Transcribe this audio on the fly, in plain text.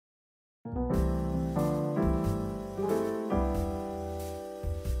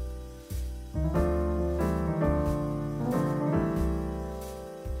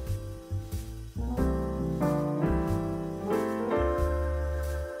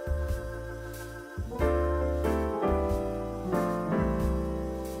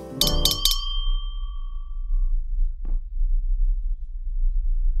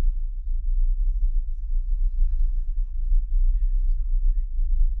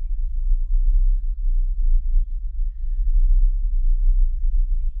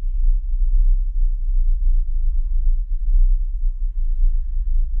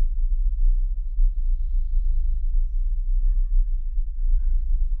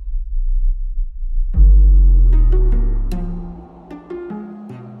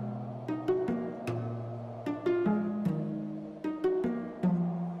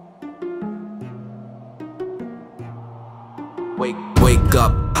Wake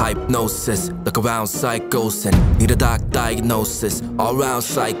up, hypnosis. Look around, psychosis. Need a dark diagnosis. All round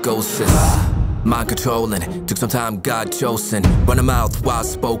psychosis. Mind controlling, took some time, God chosen. Run a mouth while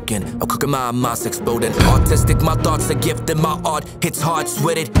spoken. I'm cooking my mind's exploding. Autistic, my thoughts are gifted. My art hits hearts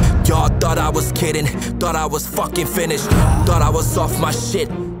with it. Y'all thought I was kidding. Thought I was fucking finished. Thought I was off my shit.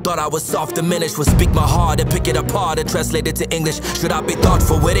 Thought I was soft diminished. Would speak my heart and pick it apart and translate it to English. Should I be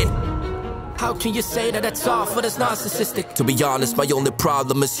thoughtful with it? How can you say that that's awful, that's narcissistic? To be honest, my only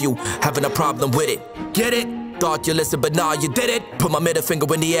problem is you having a problem with it. Get it? Thought you listened, but nah, you did it. Put my middle finger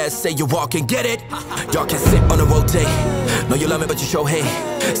in the air, say you walk and get it. Y'all can sit on a rotate. Know you love me, but you show hate.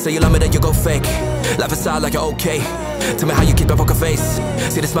 Say you love me, then you go fake. Laugh aside like you're okay. Tell me how you keep a poker face.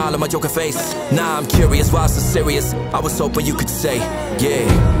 See the smile on my joker face. Nah, I'm curious, why so serious? I was hoping you could say,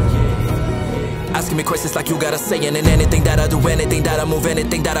 yeah. Asking me questions like you got a saying. And anything that I do, anything that I move,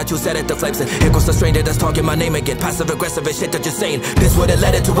 anything that I choose, set it the flames. And here goes the stranger that's talking my name again. Passive aggressive and shit that you're saying. This would have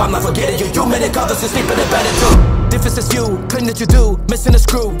led it to, I'm not forgetting you. You made it others, you're sleeping in bed too. Difference is you, claim that you do. Missing a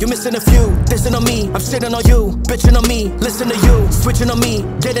screw, you're missing a few. Dissing on me, I'm shitting on you. Bitching on me, listen to you. Switching on me,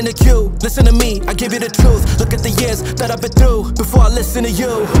 get in the queue. Listen to me, I give you the truth. Look at the years that I've been through before I listen to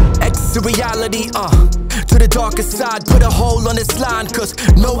you. X to reality, to the darkest side. Put a hole on this line, cause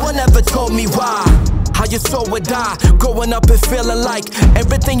no one ever told me why. How you so would die, growing up and feeling like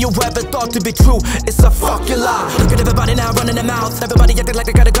everything you ever thought to be true, it's a fucking lie. Look at everybody now running their mouths. Everybody acting like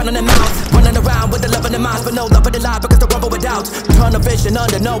they got a gun in their mouth. Running around with the love in their minds, but no love in their life because they rumble with doubts. Turn the vision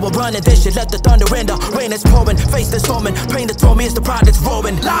under, no we're running this shit. Let the thunder in, the rain is pouring. Face the storming, pain that's for me is the pride that's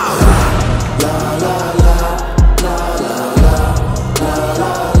roaring. Loud. La la la, la la la, la la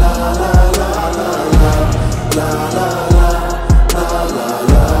la.